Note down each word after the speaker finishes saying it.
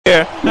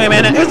here. Hey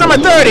man, here's number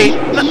 30.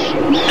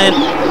 And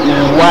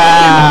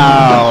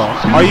wow.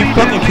 Are you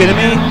fucking kidding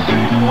me?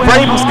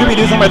 Freddy from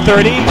Scooby-Doo's number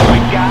 30?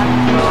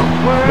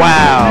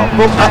 Wow.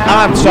 Folks,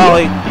 I'm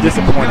sorely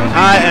disappointed.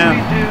 I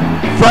am.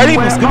 Freddy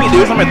from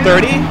Scooby-Doo's number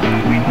 30?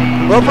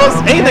 Well, folks,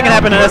 anything can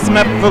happen in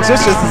SMF, folks.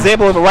 Let's just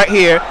disable it right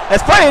here.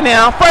 That's Freddy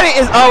now. Freddy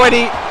is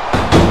already.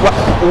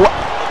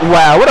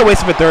 Wow, what a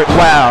waste of a third.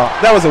 Wow,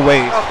 that was a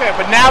waste. Okay,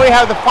 but now we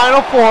have the final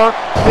four.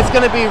 It's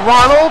going to be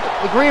Ronald,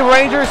 the Green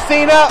Ranger,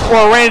 Cena,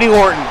 or Randy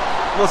Orton.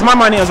 Well, it's my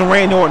money on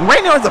Randy Orton.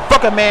 Randy Orton's a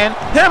fucking man.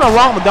 Him and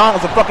Ronald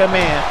McDonald's a fucking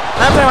man.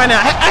 And I'm telling you right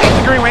now, I hate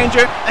the Green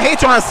Ranger. I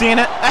hate John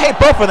Cena. I hate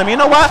both of them. You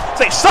know what?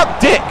 Say,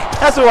 suck dick.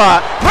 That's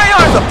why. Randy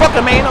Orton's a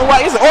fucking man. You know what?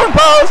 He's an Orton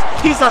pose.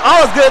 He's done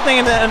all his good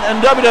things in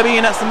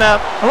WWE and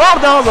SMF. And Ronald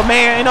McDonald's a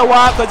man. You know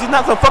why? Because he's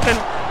not some fucking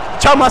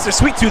child monster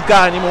sweet tooth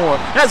guy anymore.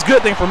 And that's a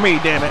good thing for me,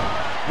 damn it.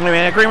 I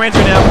mean, Green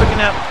Ranger now picking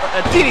up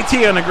a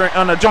DDT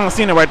on the John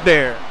Cena right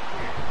there.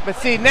 But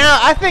see, now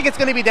I think it's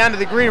going to be down to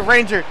the Green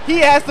Ranger. He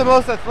has the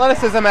most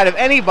athleticism out of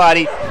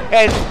anybody,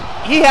 and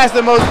he has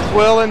the most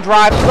will and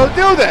drive to go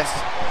do this.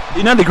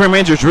 You know, the Green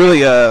Ranger's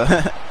really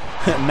yeah.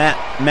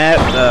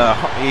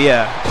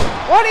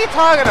 What are you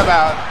talking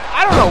about?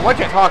 I don't know what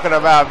you're talking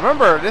about.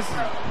 Remember, this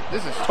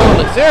is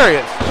totally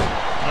serious.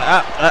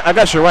 I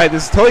got you right.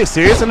 This is totally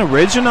serious and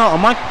original. Oh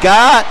my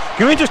God,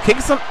 Green Ranger's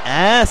kicking some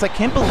ass. I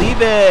can't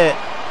believe it.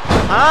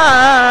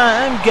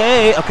 I'm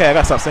gay. Okay, I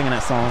gotta stop singing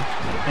that song.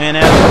 And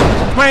no,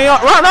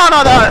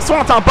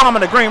 Swanton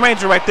bombing the Green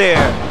Ranger right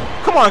there.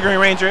 Come on, Green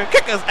Ranger,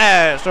 kick his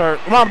ass. Or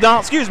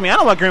excuse me, I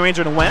don't want Green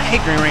Ranger to win. I hate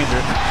Green Ranger.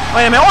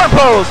 Wait a minute, Orton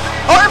pose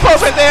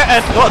right there.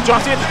 And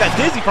John Cena just got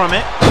dizzy from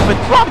it, but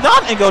Rob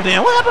Don didn't go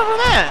down. What happened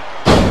from that?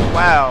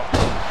 Wow.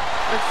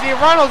 Let's see,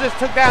 Ronald just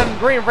took down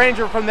Green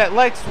Ranger from that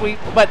leg sweep,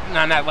 but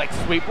no, not leg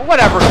sweep, but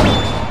whatever.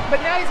 But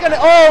now he's gonna.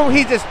 Oh,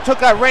 he just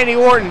took out Randy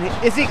Orton.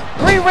 Is he?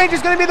 Green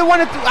Ranger's gonna be the one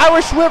to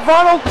Irish whip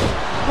Ronald,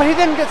 but he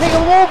didn't take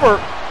him over,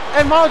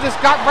 and Ronald just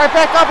got right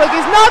back up like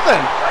he's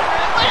nothing.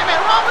 Wait a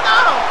minute, Ronald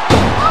McDonald,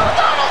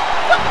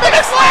 big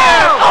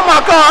slam! Oh my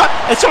God!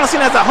 And John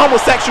Cena as a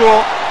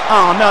homosexual.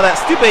 Oh no, that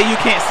stupid "you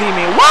can't see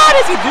me." Why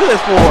does he do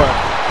this for?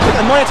 Look at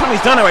the million time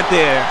he's done it right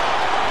there.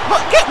 Look,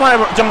 get one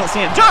of John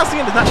Cena. John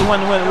Cena does not win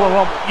the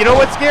Rumble. You know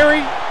what's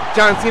scary?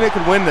 John Cena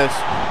could win this.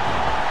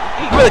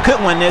 He really could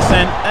win this,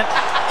 and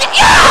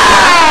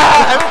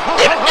yeah!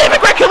 Even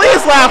Greg Khali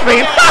is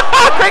laughing.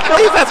 Greg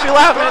Khali is actually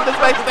laughing at this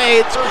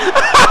backstage.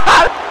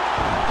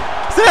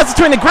 So that's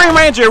between the Green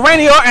Ranger,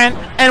 Randy Orton,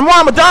 and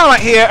Ron McDonald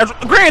right here.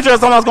 Green Ranger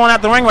is almost going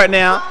out the ring right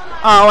now.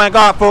 Oh my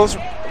God, folks.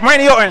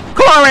 Randy Orton.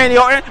 Come on, Randy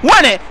Orton.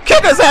 Win it.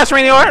 Kick his ass,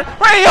 Randy Orton.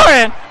 Randy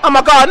Orton. Oh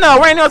my God, no.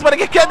 Randy Orton's about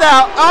to get kicked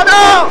out. Oh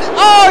no.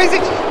 Oh,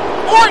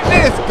 Orton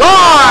is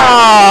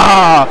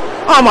gone.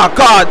 Oh my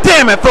God.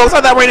 Damn it, folks. I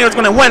thought Randy Orton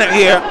was going to win it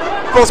here.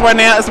 Folks, right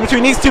now, it's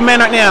between these two men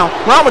right now.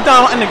 Ron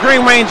McDonald and the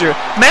Green Ranger.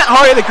 Matt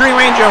Hardy, the Green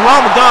Ranger, and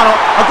Ron McDonald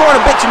are going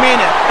to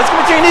BITCHAMANIA. It's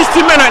between these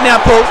two men right now,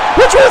 folks.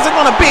 Which one is it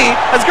going to be?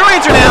 It's Green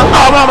Ranger now.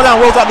 Oh, Ron McDonald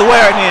rolls out the way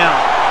right now.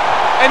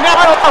 And now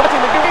I don't know what's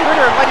in the Green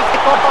Ranger.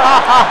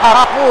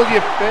 Hold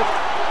you, bitch.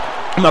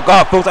 Oh my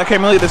God, folks, I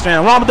can't believe this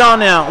now. Ron McDonald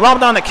now. Ron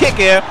McDonald the kick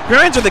here.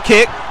 Green Ranger the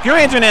kick. Green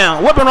Ranger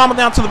now. Whipping Ron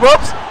McDonald to the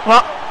ropes.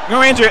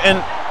 Green Ranger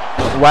and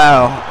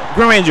wow.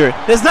 Green Ranger,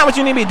 this is not what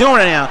you need to be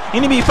doing right now. You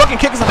need to be fucking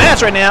kicking some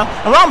ass right now.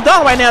 And Ron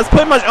McDonald right now is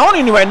pretty much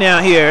owning you right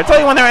now here. I'll tell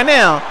you one thing right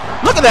now.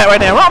 Look at that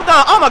right now. Ron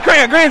McDonald, oh my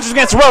God, Green Ranger's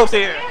against the ropes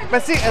here.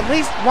 But see, at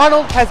least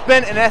Ronald has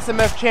been an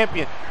SMF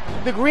champion.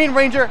 The Green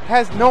Ranger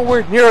has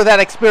nowhere near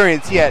that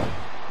experience yet.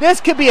 This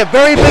could be a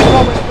very big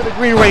moment for the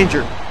Green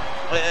Ranger.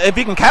 If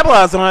he can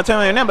capitalize on it, I'm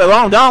telling you now, but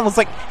Ron McDonald was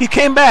like, he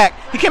came back.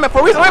 He came back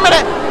for a reason. Wait a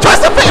minute.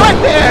 Twist the feet right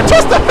there.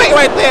 Twist the feet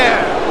right there.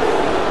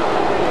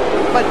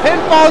 But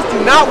pinfalls do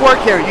not work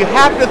here. You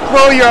have to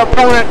throw your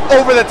opponent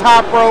over the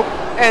top rope,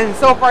 and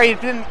so far you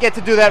didn't get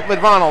to do that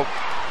with Ronald.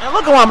 And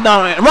look at Ron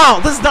McDonald.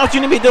 Ronald, this is not what you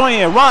need to be doing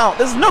here. Ronald,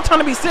 this is no time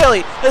to be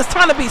silly. It's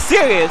time to be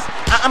serious.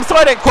 I'm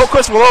sorry to quote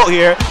Chris Roll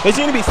here, but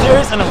you need to be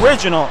serious and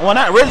original. Well,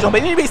 not original,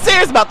 but you need to be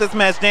serious about this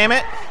match, damn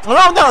it. And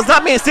Ron McDonald's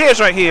not being serious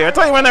right here. I'll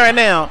tell you right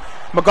now.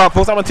 But God,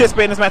 folks, I'm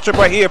anticipating this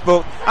matchup right here,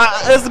 folks.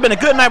 This has been a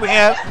good night we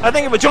have. I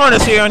think if you join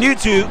us here on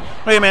YouTube.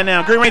 Wait a minute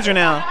now. Green Ranger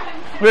now.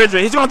 He's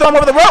going to throw him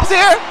over the ropes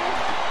here.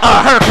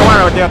 Hurricane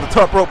right there at the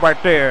top rope right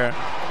there.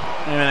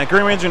 And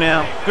Green Ranger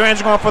now. Green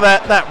Ranger going for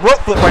that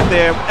rope flip right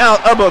there.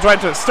 Elbows right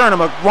to the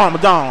sternum of Ron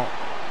McDonald.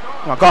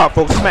 Oh my God,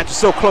 folks, this match is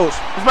so close.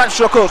 This match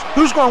is so close.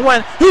 Who's going to win?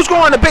 Who's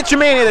going to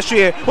BITCHAMANIA this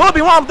year? Will it be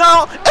Ron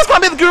McDonald? It's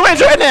going to be the Green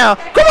Ranger right now.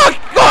 Come on,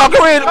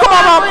 Green Ranger. Come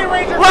on,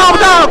 Ron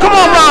McDonald. Come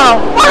on,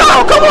 Ron.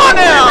 Come on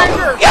now.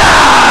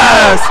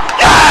 Yes!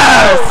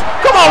 Yes!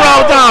 Come on,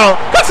 Ron McDonald.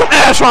 Got some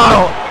ass,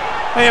 Ronald.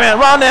 Hey, man,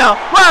 Ron now.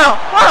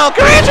 Ronald,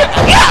 Green Ranger.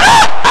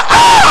 Yeah!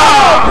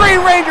 Oh,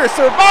 Green Ranger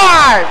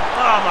survived!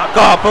 Oh my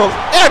God, folks!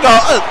 There you go.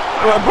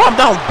 Ron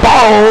McDonald's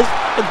balls,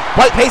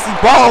 white pasty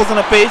balls in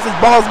the face. His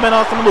balls been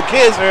on some little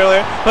kids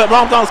earlier, but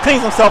Ron McDonald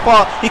cleans himself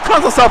off. He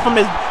cleans himself from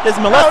his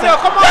molesting. No,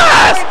 come on!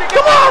 Yes!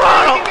 Come on,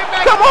 Ronald!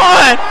 Come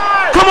on!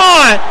 Come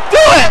on!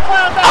 Do it!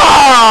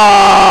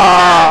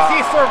 Oh! Yes,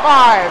 he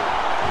survived.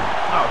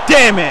 Oh,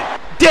 damn it.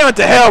 Damn it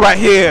to hell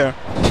right here.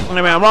 Wait,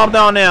 man, Raw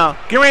down now.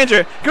 Green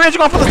Ranger going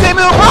for the same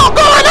move. Raw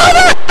going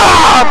over.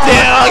 Oh,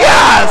 damn.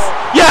 Yes.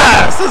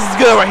 Yes. This is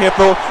good right here,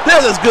 folks.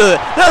 This is good.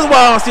 This is what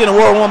I want to see in a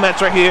World War match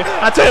right here.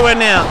 I tell you right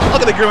now.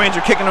 Look at the Green Ranger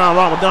kicking around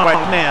Raw down right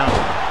now.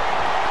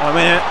 Oh,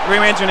 man.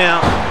 Green Ranger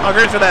now. Oh,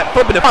 Green Ranger that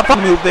flipping the pop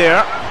move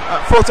there.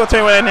 Folks, I'll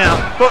tell you right now.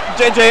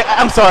 JJ,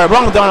 I'm sorry.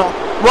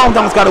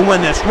 Ramadan's got to win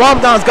this.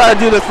 Ramadan's got to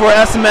do this for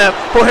SMF,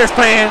 for his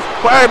fans,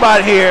 for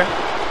everybody here.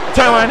 I'll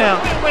tell you right now.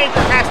 Green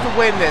Ranger has to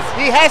win this.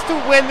 He has to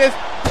win this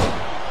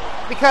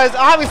because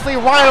obviously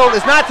Ronald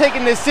is not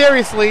taking this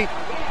seriously,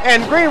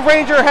 and Green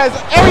Ranger has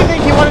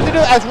everything he wanted to do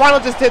as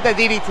Ronald just did that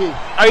DDT.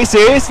 Are you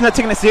serious? He's not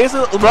taking it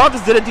seriously? Ronald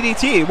just did a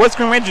DDT. What's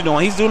Green Ranger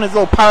doing? He's doing his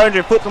little Power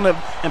Ranger flips on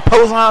and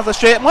posing on the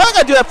shit. Well, I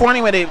gotta do that for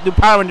anyway. They do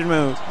Power Ranger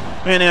moves.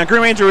 And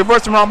Green Ranger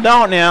reversing Ronald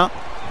down now.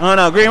 Oh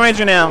no, Green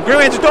Ranger now. Green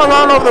Ranger throwing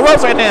Ronald over the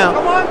ropes right now.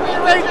 Come on,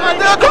 Green Ranger!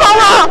 Come on,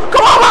 Ronald!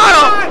 Come on,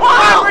 Ronald!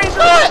 Green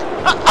Ranger!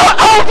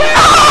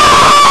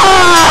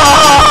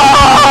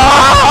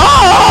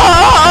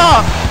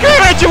 Green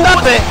Ranger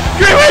won it!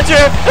 Green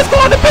Ranger is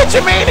going to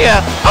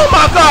BITCHAMANIA! Oh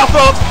my god,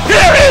 folks!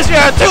 Here is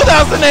your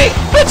 2008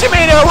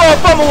 BITCHAMANIA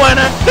Royal Fumble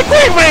winner, the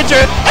Green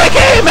Ranger,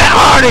 aka Matt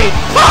Hardy!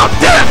 Oh,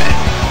 damn it!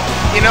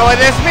 You know what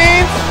this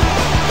means?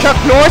 Chuck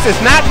Norris is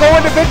not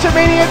going to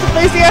BITCHAMANIA to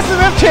face the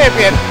SMF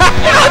champion!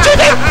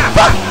 JJ!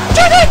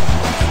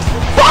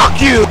 Fuck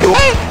you!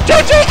 Hey,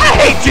 JJ, I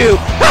hate you!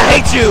 I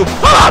hate you!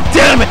 Oh,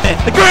 damn it!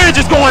 The Green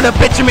Ranger's going to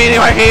BITCHAMANIA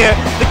right here!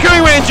 The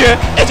Green Ranger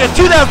is your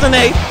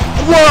 2008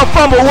 Royal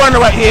Fumble winner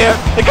right here.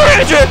 The Green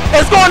Ranger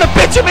is going to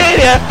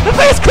BITCHAMANIA to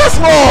face Chris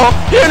Wall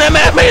here in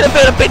that main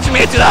event of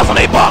BITCHAMANIA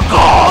 2008 ball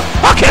call.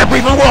 I can't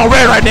breathe. I'm going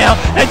red right now.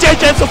 And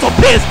JJ, I'm so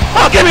pissed.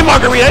 Oh, give me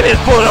margarita. I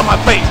just pulled it on my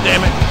face,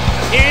 damn it.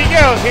 Here you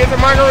go. Here's a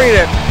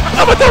margarita.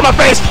 I'm going to throw it on my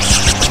face.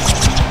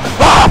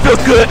 Oh, it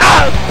feels good.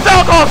 Ah,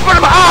 fell going in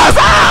front of my eyes.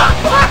 Ah,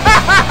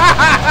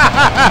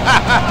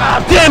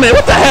 damn it.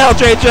 What the hell,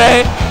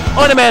 JJ?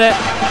 Wait a minute.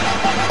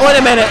 Wait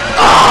a minute.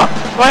 Oh,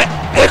 wait.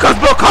 Here comes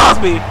Bill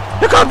Cosby.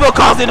 Here comes Bill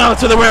Cosby down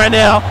to the ring right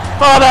now.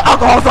 Oh, that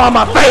alcohol's on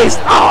my face.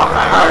 Oh,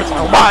 that hurts my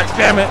watch,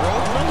 damn it.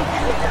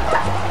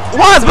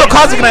 Why is Bill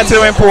Cosby coming out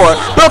to the ring for?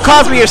 Bill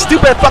Cosby, your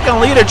stupid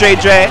fucking leader,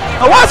 JJ.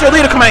 Now, why is your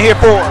leader coming out here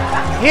for?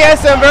 He has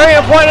some very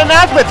important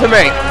announcement to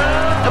make.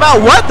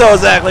 About what, though,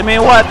 exactly? I mean,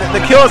 what?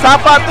 The Kill Us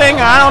Hot Pot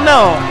thing? I don't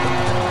know.